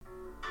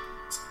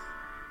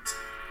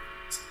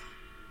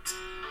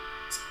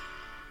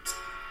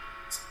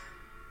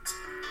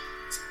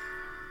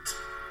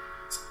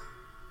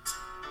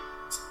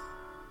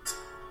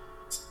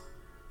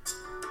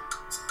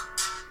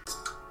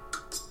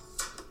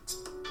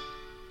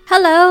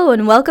Hello,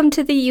 and welcome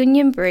to the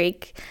Union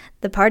Break,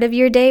 the part of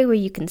your day where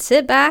you can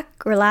sit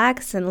back,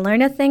 relax, and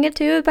learn a thing or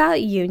two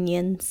about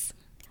unions.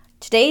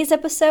 Today's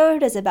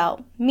episode is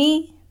about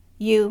me,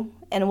 you,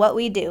 and what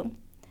we do.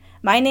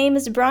 My name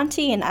is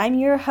Bronte, and I'm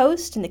your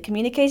host and the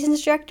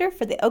Communications Director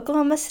for the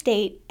Oklahoma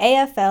State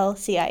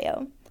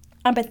AFL-CIO.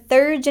 I'm a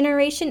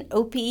third-generation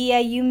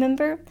OPEIU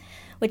member,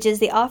 which is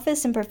the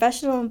Office and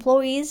Professional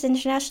Employees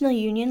International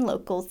Union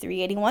Local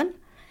 381.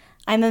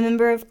 I'm a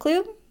member of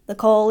CLUE, the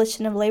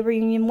Coalition of Labor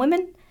Union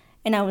Women,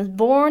 and I was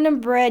born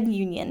and bred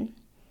union.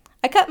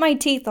 I cut my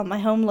teeth on my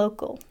home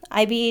local,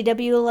 IBEW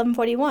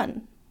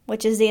 1141,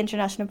 which is the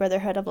International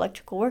Brotherhood of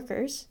Electrical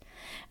Workers,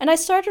 and I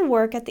started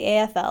work at the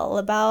AFL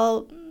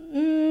about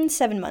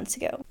 7 months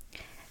ago.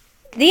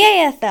 The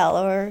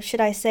AFL, or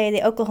should I say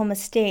the Oklahoma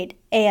State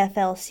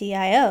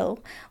AFL-CIO,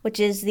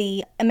 which is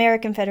the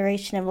American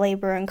Federation of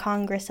Labor and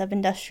Congress of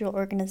Industrial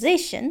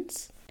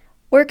Organizations,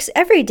 works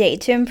every day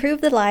to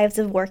improve the lives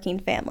of working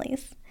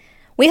families.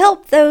 We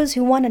help those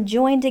who want to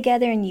join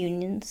together in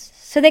unions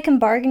so they can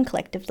bargain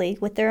collectively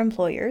with their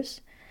employers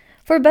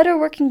for better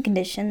working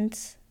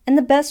conditions and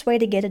the best way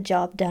to get a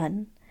job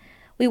done.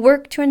 We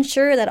work to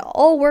ensure that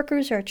all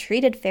workers are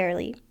treated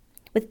fairly,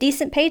 with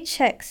decent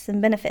paychecks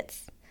and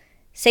benefits,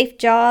 safe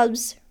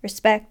jobs,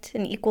 respect,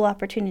 and equal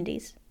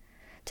opportunities,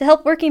 to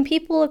help working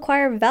people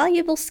acquire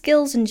valuable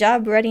skills and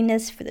job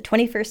readiness for the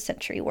 21st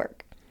century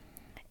work.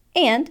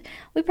 And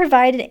we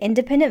provide an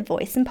independent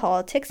voice in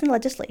politics and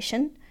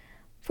legislation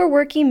for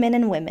working men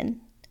and women,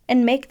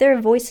 and make their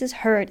voices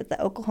heard at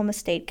the Oklahoma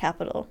State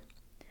Capitol.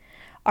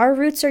 Our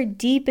roots are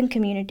deep in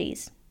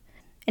communities,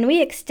 and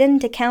we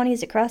extend to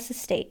counties across the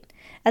state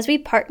as we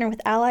partner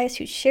with allies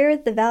who share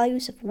the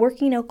values of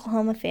working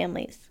Oklahoma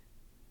families.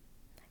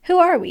 Who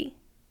are we?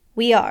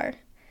 We are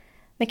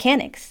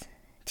mechanics,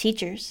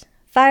 teachers,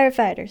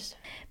 firefighters,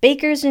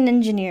 bakers and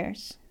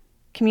engineers,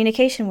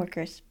 communication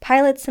workers,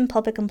 pilots and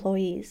public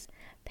employees,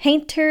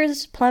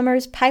 painters,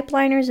 plumbers,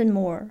 pipeliners, and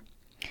more.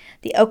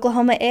 The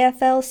Oklahoma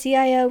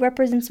AFL-CIO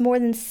represents more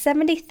than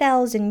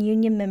 70,000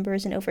 union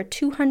members in over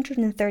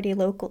 230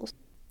 locals.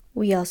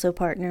 We also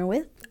partner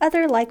with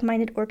other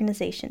like-minded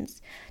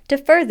organizations to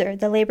further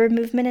the labor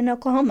movement in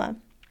Oklahoma.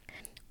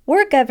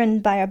 We're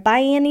governed by a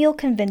biennial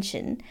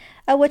convention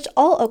at which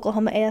all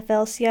Oklahoma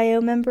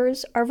AFL-CIO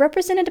members are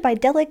represented by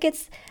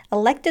delegates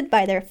elected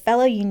by their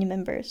fellow union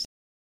members.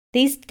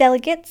 These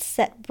delegates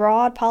set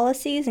broad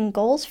policies and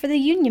goals for the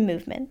union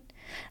movement,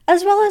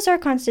 as well as our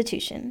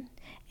Constitution,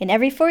 and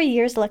every 4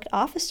 years elect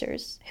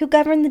officers who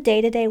govern the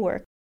day-to-day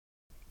work.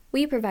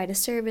 We provide a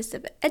service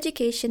of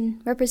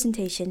education,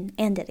 representation,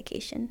 and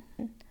dedication.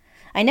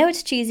 I know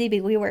it's cheesy,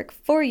 but we work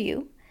for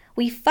you.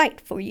 We fight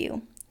for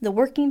you, the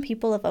working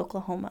people of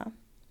Oklahoma.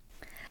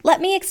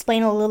 Let me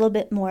explain a little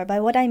bit more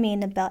by what I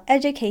mean about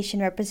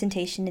education,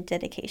 representation, and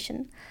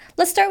dedication.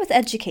 Let's start with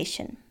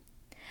education.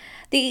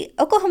 The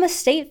Oklahoma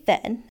State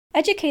Fed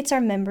educates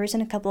our members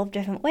in a couple of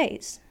different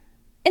ways.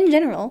 In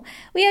general,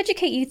 we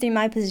educate you through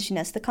my position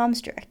as the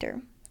comms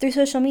director, through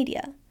social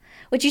media,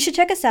 which you should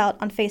check us out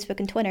on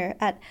Facebook and Twitter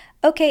at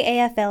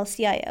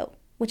OKAFL-CIO,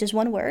 which is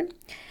one word.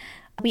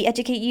 We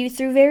educate you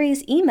through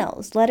various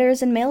emails,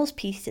 letters, and mails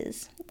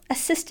pieces,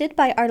 assisted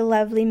by our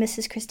lovely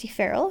Mrs. Christy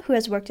Farrell, who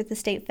has worked at the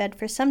State Fed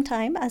for some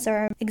time as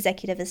our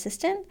executive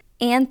assistant,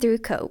 and through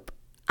COPE.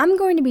 I'm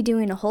going to be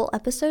doing a whole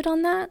episode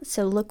on that,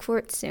 so look for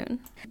it soon.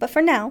 But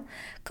for now,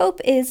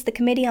 COPE is the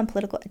Committee on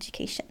Political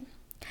Education.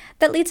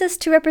 That leads us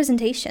to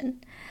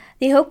representation.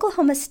 The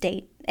Oklahoma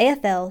State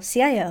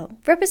AFL-CIO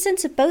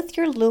represents both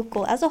your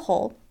local as a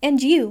whole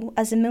and you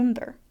as a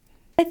member.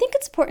 I think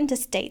it's important to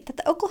state that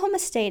the Oklahoma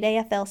State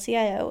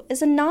AFL-CIO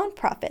is a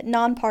nonprofit,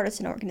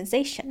 nonpartisan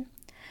organization.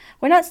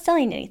 We're not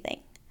selling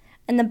anything,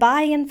 and the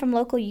buy-in from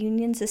local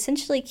unions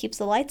essentially keeps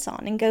the lights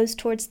on and goes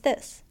towards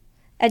this: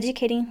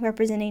 educating,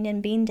 representing,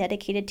 and being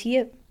dedicated to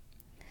you.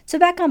 So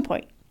back on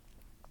point.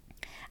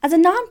 As a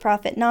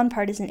nonprofit,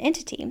 nonpartisan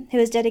entity who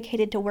is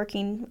dedicated to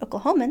working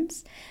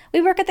Oklahomans,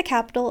 we work at the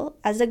Capitol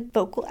as a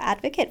vocal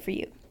advocate for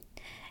you.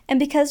 And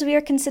because we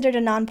are considered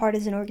a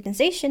nonpartisan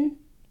organization,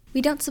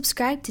 we don't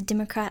subscribe to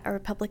Democrat or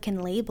Republican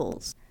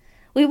labels.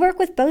 We work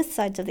with both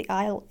sides of the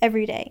aisle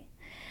every day.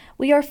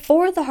 We are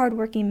for the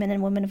hardworking men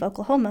and women of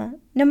Oklahoma,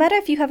 no matter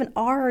if you have an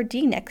R or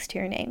D next to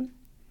your name.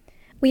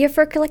 We are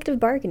for collective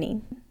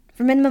bargaining,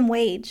 for minimum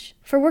wage,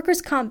 for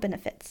workers' comp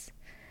benefits.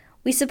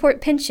 We support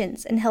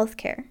pensions and health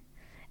care,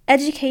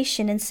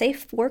 education, and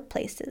safe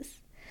workplaces.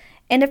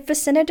 And if a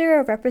senator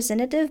or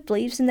representative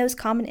believes in those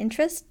common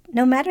interests,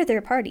 no matter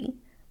their party,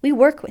 we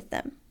work with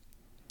them.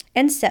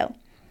 And so,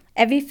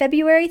 every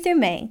February through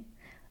May,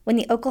 when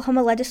the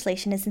Oklahoma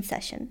legislation is in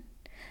session,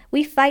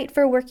 we fight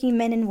for working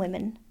men and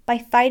women by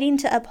fighting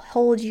to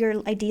uphold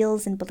your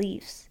ideals and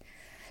beliefs,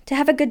 to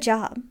have a good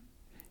job,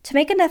 to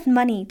make enough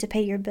money to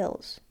pay your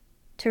bills,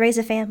 to raise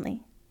a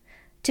family,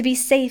 to be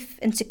safe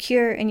and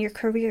secure in your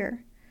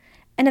career,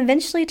 and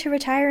eventually to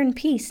retire in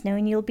peace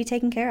knowing you'll be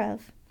taken care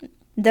of.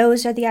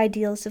 Those are the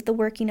ideals of the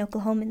working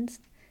Oklahomans,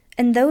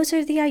 and those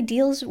are the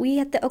ideals we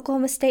at the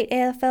Oklahoma State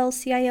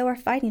AFL-CIO are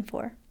fighting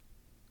for.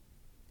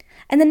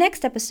 In the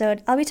next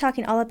episode, I'll be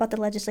talking all about the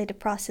legislative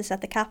process at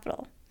the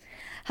Capitol,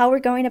 how we're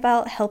going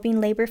about helping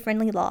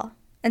labor-friendly law,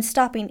 and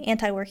stopping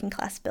anti-working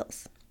class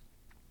bills.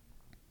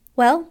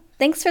 Well,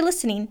 thanks for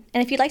listening,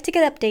 and if you'd like to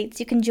get updates,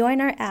 you can join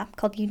our app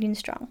called Union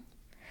Strong.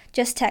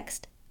 Just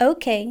text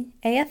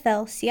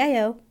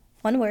OKAFLCIO,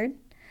 one word,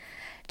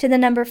 to the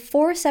number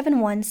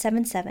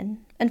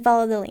 47177 and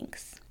follow the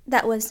links.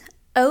 That was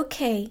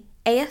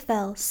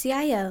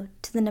OKAFLCIO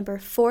to the number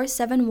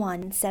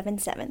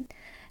 47177.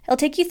 It'll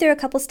take you through a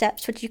couple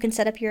steps which you can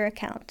set up your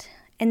account,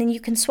 and then you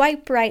can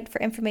swipe right for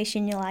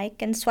information you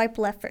like and swipe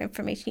left for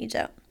information you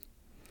don't.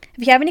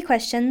 If you have any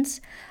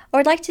questions or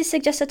would like to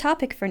suggest a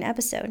topic for an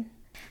episode,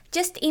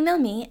 just email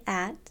me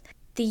at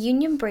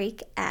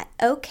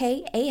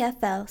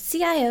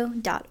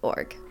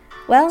theunionbreak@okaflcio.org.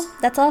 Well,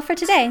 that's all for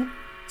today.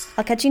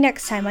 I'll catch you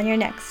next time on your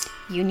next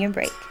Union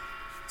Break.